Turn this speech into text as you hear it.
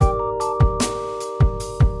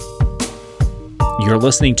You're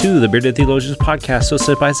listening to the Bearded Theologians podcast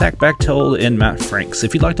hosted by Zach Bechtold and Matt Franks.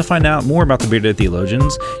 If you'd like to find out more about the Bearded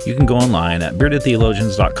Theologians, you can go online at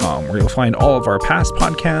beardedtheologians.com, where you'll find all of our past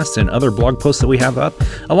podcasts and other blog posts that we have up,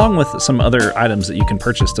 along with some other items that you can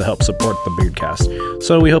purchase to help support the Beardcast.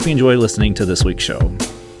 So we hope you enjoy listening to this week's show.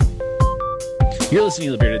 You're listening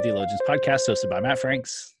to the Bearded Theologians podcast hosted by Matt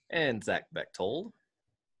Franks and Zach Bechtold.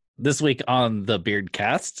 This week on the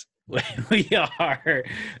Beardcast, we're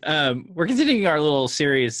continuing our little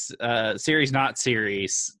series not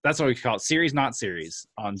series. That's what we call it, series not series,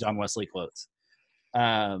 on John Wesley quotes.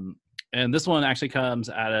 And this one actually comes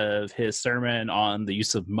out of his sermon on the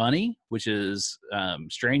use of money, which is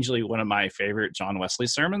strangely one of my favorite John Wesley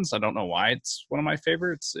sermons. I don't know why it's one of my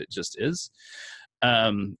favorites. It just is.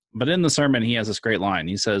 But in the sermon, he has this great line.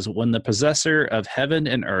 He says, "When the possessor of heaven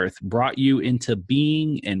and earth brought you into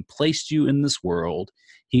being and placed you in this world,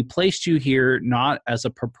 he placed you here not as a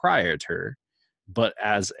proprietor, but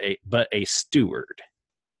as a steward."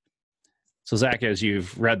 So, Zach, as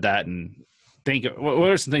you've read that and think, what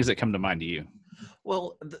are some things that come to mind to you?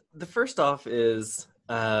 Well, the first off is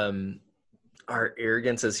our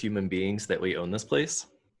arrogance as human beings that we own this place,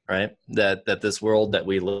 right? That this world that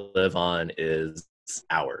we live on is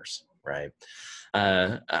ours, right?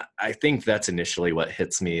 I think that's initially what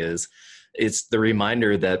hits me is it's the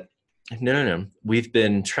reminder that no, we've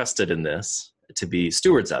been trusted in this to be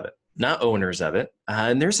stewards of it, not owners of it.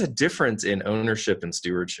 And there's a difference in ownership and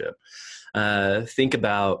stewardship. Think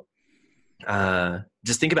about how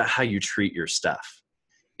you treat your stuff.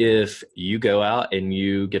 If you go out and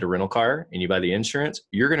you get a rental car and you buy the insurance,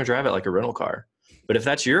 you're going to drive it like a rental car. But if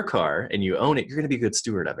that's your car and you own it, you're going to be a good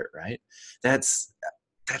steward of it, right? That's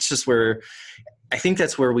just where I think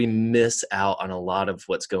that's where we miss out on a lot of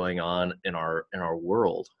what's going on in our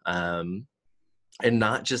world, and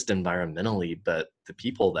not just environmentally, but the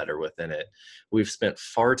people that are within it. We've spent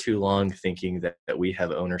far too long thinking that we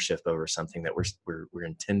have ownership over something that we're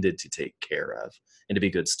intended to take care of and to be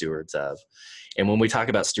good stewards of. And when we talk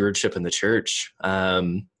about stewardship in the church,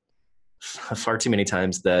 far too many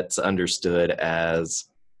times that's understood as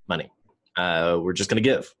money. We're just going to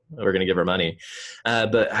give. We're going to give our money.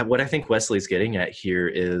 But what I think Wesley's getting at here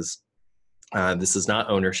is this is not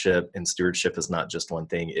ownership, and stewardship is not just one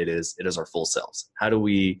thing. It is our full selves. How do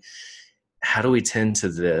we tend to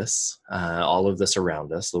this, all of this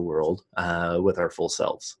around us, the world, with our full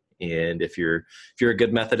selves? And if you're a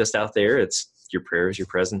good Methodist out there, it's your prayers, your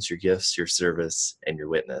presence, your gifts, your service, and your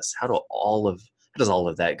witness. How does all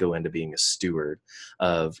of that go into being a steward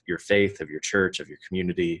of your faith, of your church, of your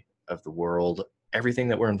community, of the world, everything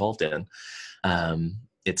that we're involved in?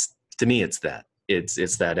 It's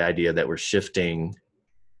that idea that we're shifting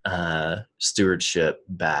stewardship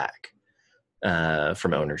back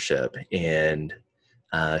from ownership and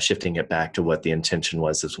shifting it back to what the intention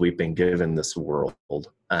was, as we've been given this world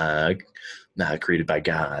created by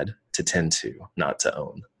God to tend to, not to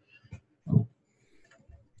own.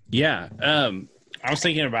 Yeah. I was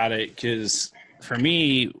thinking about it because for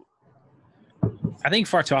me, I think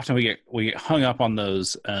far too often we get hung up on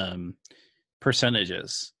those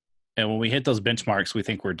percentages. And when we hit those benchmarks, we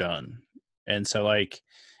think we're done. And so, like,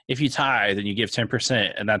 if you tithe and you give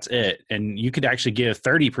 10% and that's it, and you could actually give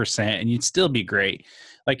 30% and you'd still be great.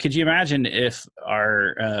 Like, could you imagine if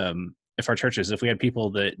our churches, if we had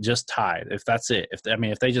people that just tithe, if that's it,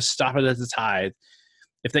 if they just stop it at the tithe,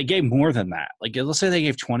 if they gave more than that, like let's say they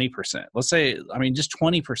gave 20%, just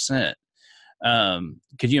 20%.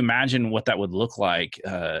 Could you imagine what that would look like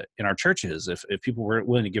in our churches if people were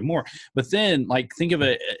willing to give more? But then, like, think of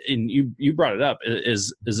it, and you brought it up,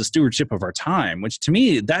 is the stewardship of our time, which to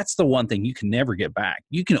me, that's the one thing you can never get back.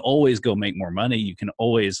 You can always go make more money. You can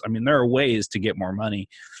always, there are ways to get more money,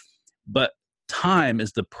 but time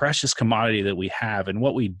is the precious commodity that we have, and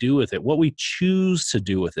what we do with it, what we choose to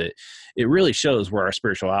do with it, it really shows where our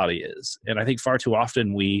spirituality is. And I think far too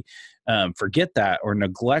often we forget that or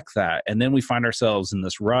neglect that, and then we find ourselves in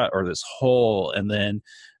this rut or this hole, and then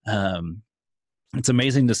it's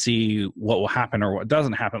amazing to see what will happen or what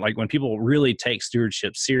doesn't happen. Like when people really take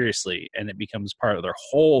stewardship seriously and it becomes part of their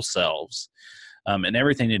whole selves, and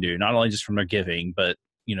everything they do, not only just from their giving, but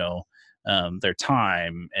their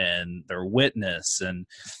time and their witness. And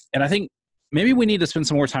I think maybe we need to spend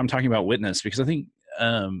some more time talking about witness, because I think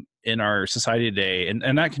in our society today,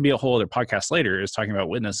 and that can be a whole other podcast later, is talking about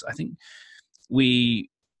witness. I think we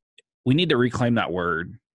need to reclaim that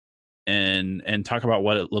word and talk about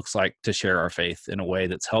what it looks like to share our faith in a way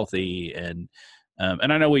that's healthy. And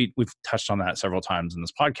I know we've touched on that several times in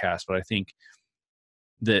this podcast, but I think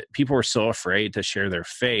that people are so afraid to share their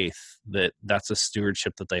faith that that's a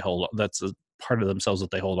stewardship that they hold. That's a part of themselves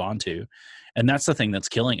that they hold on to. And that's the thing that's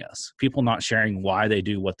killing us. People not sharing why they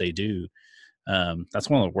do what they do. That's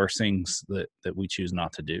one of the worst things that we choose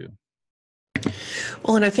not to do.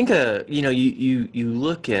 Well, and I think, you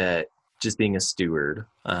look at just being a steward,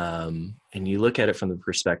 and you look at it from the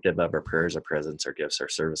perspective of our prayers, our presence, our gifts, our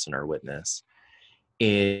service, and our witness.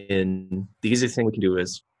 And the easiest thing we can do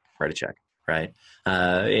is write a check, right?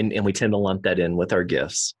 And we tend to lump that in with our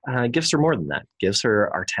gifts. Gifts are more than that. Gifts are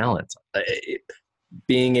our talents.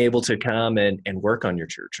 Being able to come and work on your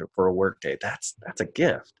church for a work day, that's a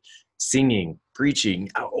gift. Singing, preaching,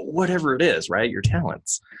 whatever it is, right? Your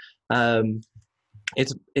talents.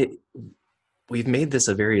 We've made this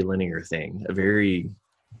a very linear thing, a very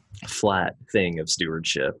flat thing of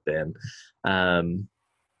stewardship. And,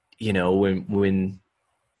 when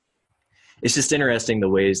it's just interesting the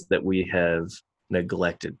ways that we have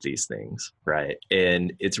neglected these things, right?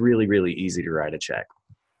 And it's really, really easy to write a check.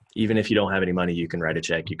 Even if you don't have any money, you can write a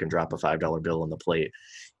check. You can drop a $5 bill on the plate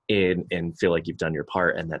and feel like you've done your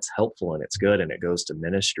part, and that's helpful and it's good and it goes to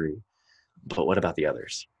ministry. But what about the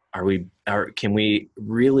others? Can we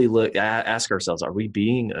really ask ourselves, are we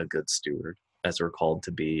being a good steward as we're called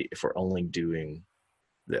to be if we're only doing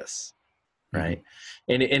this, right?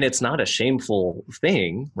 Mm-hmm. And it's not a shameful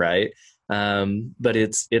thing, right? But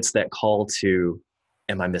it's that call to,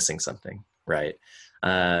 am I missing something, right?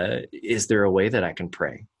 Is there a way that I can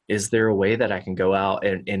pray? Is there a way that I can go out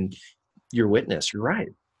and your witness? You're right.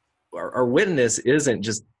 Our witness isn't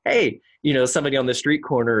just, hey, somebody on the street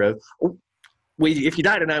corner of, if you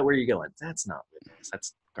die tonight, where are you going? That's not witness.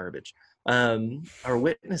 That's garbage. Our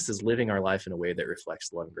witness is living our life in a way that reflects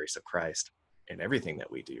the love and grace of Christ in everything that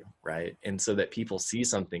we do, right? And so that people see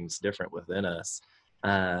something's different within us,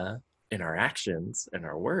 in our actions and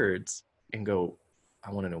our words, and go,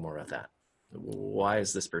 I want to know more about that. Why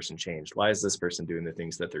is this person changed? Why is this person doing the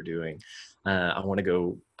things that they're doing? I want to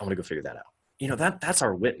go figure that out. That's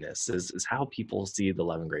our witness is how people see the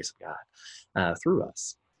love and grace of God through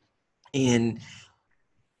us. And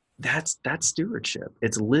that's stewardship.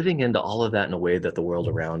 It's living into all of that in a way that the world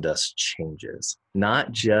around us changes.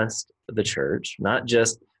 Not just the church, not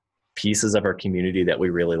just pieces of our community that we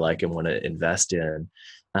really like and want to invest in,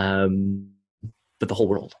 but the whole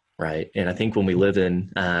world, right? And I think when we live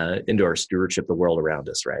into our stewardship, the world around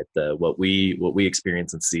us, right, what we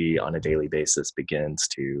experience and see on a daily basis begins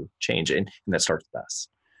to change, and that starts with us.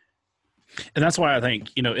 And that's why I think,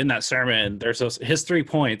 in that sermon, there's his 3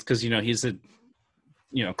 points, because, he's a,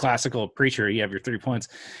 classical preacher. You have your 3 points.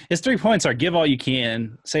 His 3 points are give all you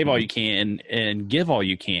can, save all you can, and give all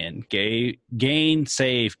you can. Gain,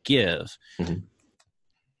 save, give. Mm-hmm.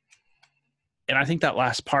 And I think that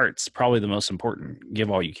last part's probably the most important. Give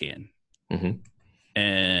all you can. Mm-hmm.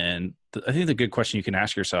 And I think the good question you can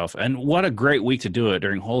ask yourself, and what a great week to do it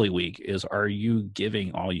during Holy Week, is, are you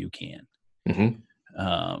giving all you can? Mm-hmm.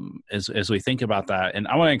 As we think about that. And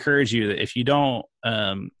I want to encourage you that if you don't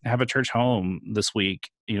have a church home this week,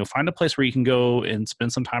 find a place where you can go and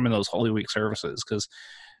spend some time in those Holy Week services, because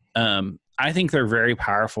I think they're very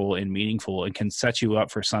powerful and meaningful and can set you up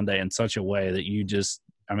for Sunday in such a way that you just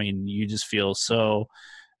feel so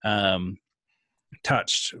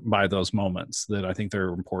touched by those moments that I think they're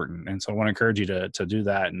important. And so I want to encourage you to do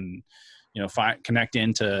that, and connect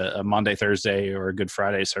into a Monday, Thursday, or a Good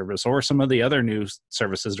Friday service, or some of the other new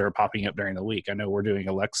services that are popping up during the week. I know we're doing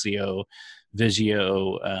Alexio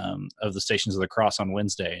Visio of the Stations of the Cross on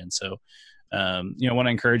Wednesday. And so, I want to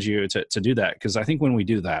encourage you to do that, because I think when we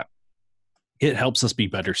do that, it helps us be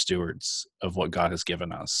better stewards of what God has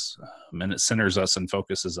given us. And it centers us and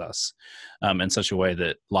focuses us in such a way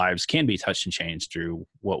that lives can be touched and changed through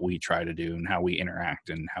what we try to do and how we interact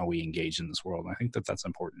and how we engage in this world. And I think that's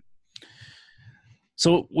important.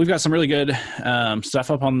 So we've got some really good stuff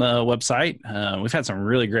up on the website. We've had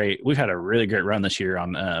a really great run this year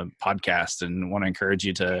on podcasts, and want to encourage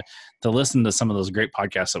you to listen to some of those great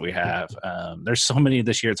podcasts that we have. There's so many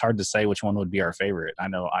this year, it's hard to say which one would be our favorite. I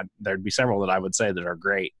know there'd be several that I would say that are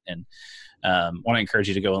great, and want to encourage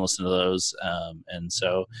you to go and listen to those. And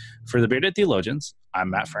so for the Bearded Theologians, I'm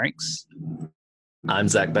Matt Franks. I'm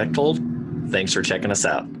Zach Bechtold. Thanks for checking us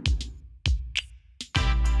out.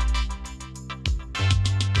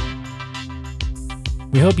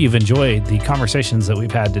 We hope you've enjoyed the conversations that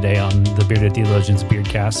we've had today on the Bearded Theologians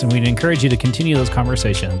Beardcast, and we'd encourage you to continue those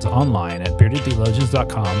conversations online at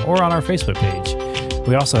beardedtheologians.com or on our Facebook page.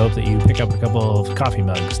 We also hope that you pick up a couple of coffee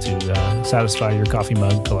mugs to satisfy your coffee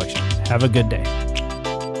mug collection. Have a good day.